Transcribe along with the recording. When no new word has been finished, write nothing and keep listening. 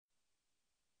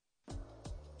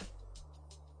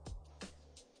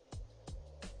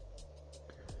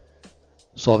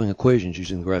Solving equations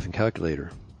using the graphing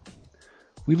calculator.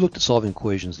 We've looked at solving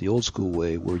equations the old school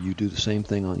way, where you do the same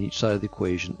thing on each side of the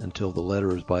equation until the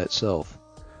letter is by itself.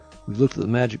 We've looked at the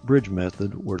magic bridge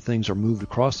method, where things are moved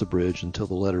across the bridge until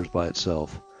the letter is by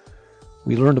itself.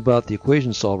 We learned about the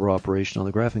equation solver operation on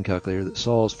the graphing calculator that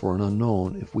solves for an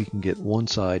unknown if we can get one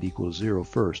side equal to 0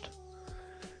 first.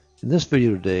 In this video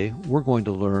today, we're going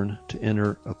to learn to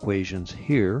enter equations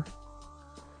here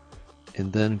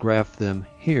and then graph them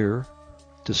here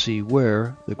to see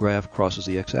where the graph crosses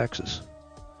the x-axis.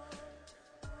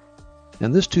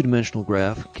 And this two-dimensional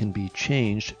graph can be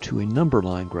changed to a number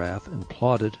line graph and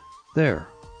plotted there.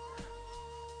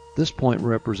 This point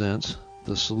represents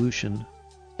the solution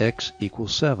x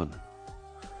equals 7.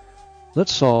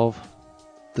 Let's solve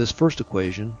this first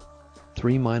equation,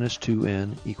 3 minus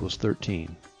 2n equals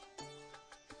 13.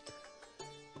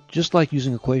 Just like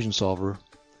using equation solver,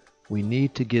 we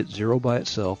need to get 0 by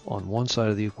itself on one side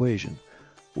of the equation.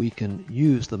 We can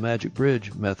use the magic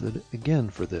bridge method again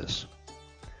for this.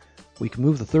 We can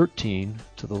move the 13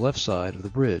 to the left side of the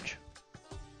bridge.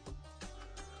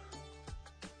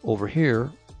 Over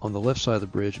here on the left side of the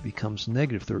bridge it becomes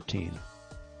negative 13.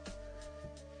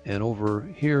 And over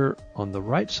here on the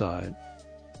right side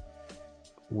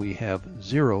we have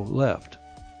 0 left.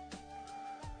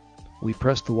 We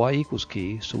press the y equals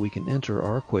key so we can enter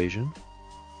our equation.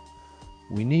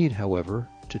 We need, however,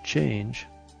 to change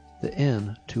the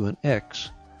n to an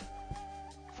x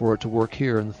for it to work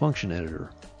here in the function editor.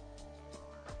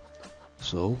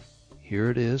 So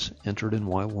here it is entered in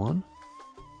y1.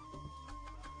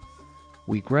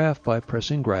 We graph by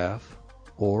pressing graph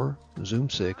or zoom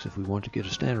 6 if we want to get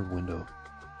a standard window.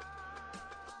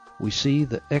 We see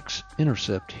the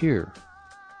x-intercept here.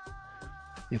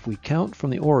 If we count from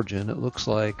the origin, it looks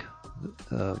like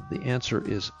the answer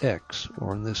is x,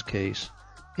 or in this case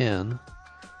n.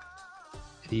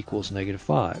 It equals negative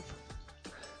 5.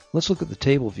 Let's look at the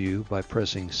table view by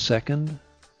pressing second,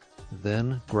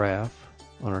 then graph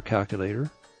on our calculator,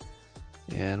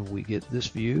 and we get this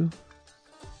view.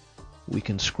 We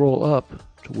can scroll up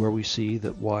to where we see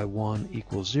that y1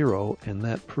 equals 0, and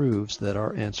that proves that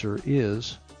our answer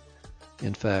is,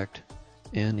 in fact,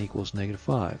 n equals negative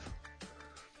 5.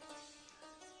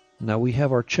 Now we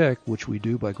have our check, which we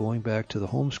do by going back to the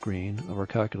home screen of our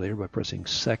calculator by pressing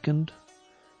second,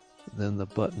 then the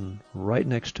button right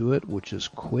next to it, which is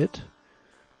quit,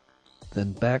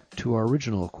 then back to our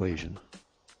original equation.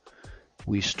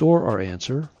 We store our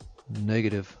answer,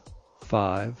 negative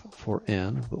 5 for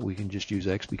n, but we can just use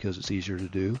x because it's easier to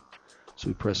do. So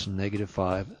we press negative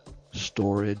 5,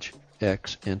 storage,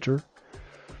 x, enter.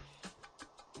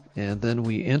 And then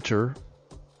we enter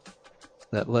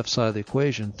that left side of the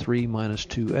equation, 3 minus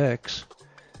 2x,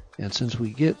 and since we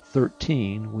get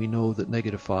 13, we know that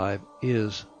negative 5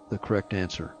 is the correct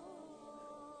answer.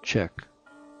 Check.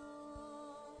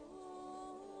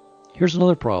 Here's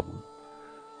another problem.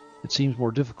 It seems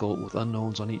more difficult with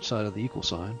unknowns on each side of the equal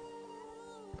sign.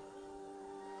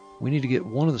 We need to get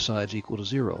one of the sides equal to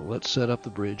 0. Let's set up the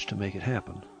bridge to make it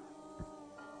happen.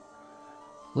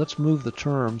 Let's move the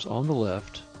terms on the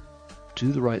left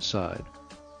to the right side.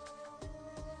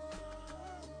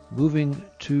 Moving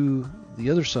to the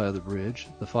other side of the bridge,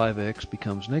 the 5x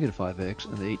becomes negative 5x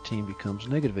and the 18 becomes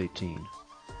negative 18.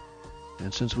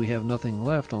 And since we have nothing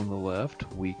left on the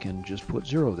left, we can just put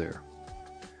 0 there.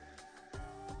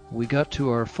 We got to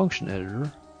our function editor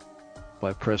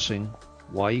by pressing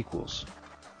y equals.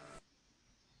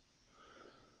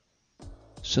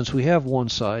 Since we have one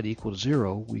side equal to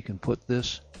 0, we can put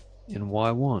this in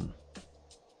y1.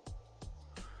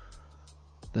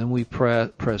 Then we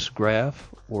press graph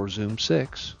or zoom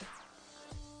 6.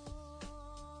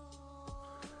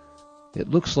 It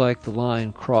looks like the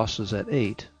line crosses at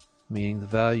 8, meaning the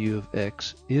value of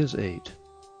x is 8.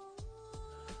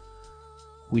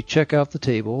 We check out the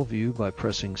table view by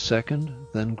pressing second,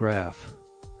 then graph.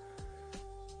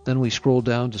 Then we scroll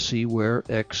down to see where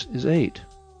x is 8.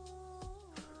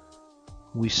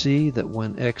 We see that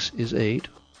when x is 8,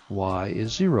 y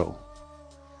is 0.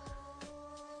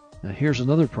 Now here's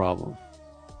another problem.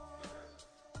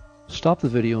 Stop the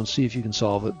video and see if you can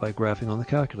solve it by graphing on the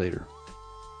calculator.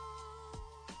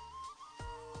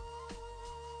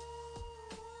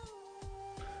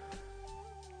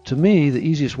 To me, the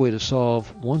easiest way to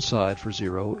solve one side for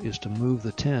 0 is to move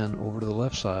the 10 over to the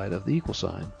left side of the equal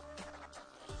sign.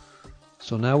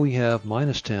 So now we have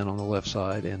minus 10 on the left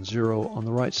side and 0 on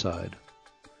the right side.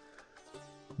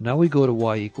 Now we go to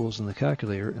y equals in the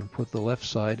calculator and put the left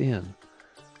side in.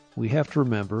 We have to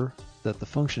remember that the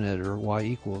function editor y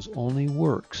equals only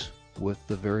works with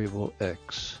the variable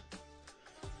x.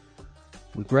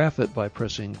 We graph it by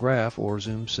pressing graph or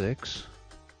zoom 6.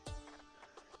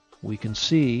 we can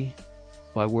see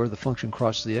by where the function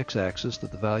crosses the x-axis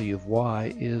that the value of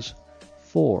y is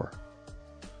 4.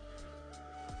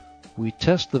 We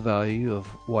test the value of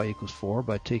y equals 4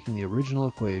 by taking the original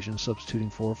equation, substituting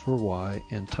 4 for y,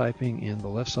 and typing in the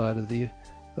left side of the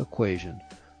equation.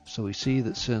 So we see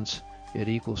that since it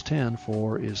equals 10,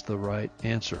 4 is the right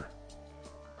answer.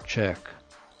 Check.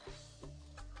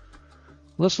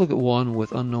 Let's look at one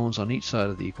with unknowns on each side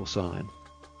of the equal sign.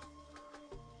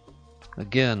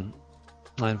 Again,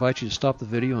 I invite you to stop the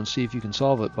video and see if you can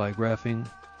solve it by graphing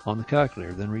on the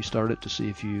calculator, then restart it to see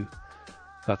if you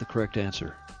got the correct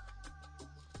answer.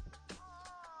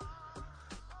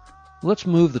 Let's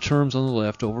move the terms on the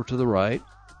left over to the right.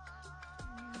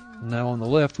 Now on the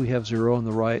left we have 0, on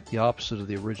the right the opposite of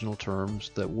the original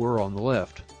terms that were on the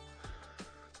left.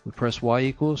 We press y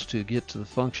equals to get to the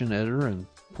function editor and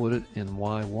put it in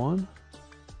y1.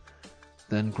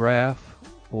 Then graph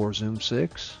or zoom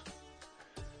 6.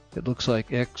 It looks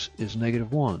like x is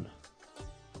 -1.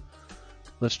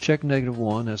 Let's check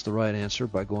 -1 as the right answer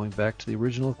by going back to the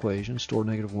original equation, store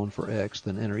 -1 for x,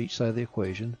 then enter each side of the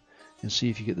equation and see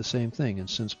if you get the same thing. And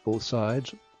since both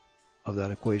sides of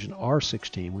that equation are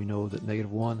 16, we know that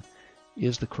 -1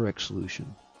 is the correct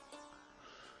solution.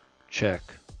 Check.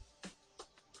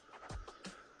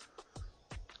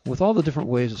 With all the different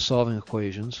ways of solving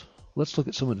equations, let's look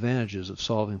at some advantages of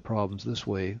solving problems this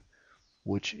way,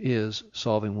 which is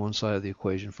solving one side of the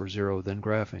equation for 0, then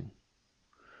graphing.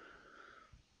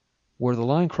 Where the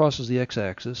line crosses the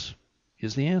x-axis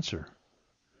is the answer.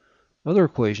 Other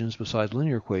equations besides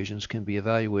linear equations can be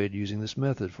evaluated using this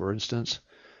method. For instance,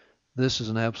 this is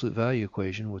an absolute value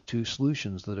equation with two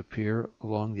solutions that appear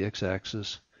along the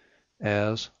x-axis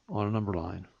as on a number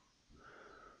line.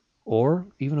 Or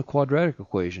even a quadratic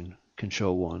equation can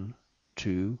show 1,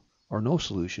 2, or no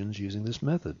solutions using this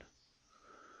method.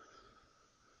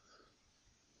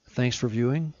 Thanks for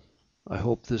viewing. I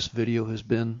hope this video has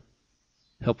been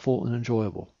helpful and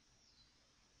enjoyable.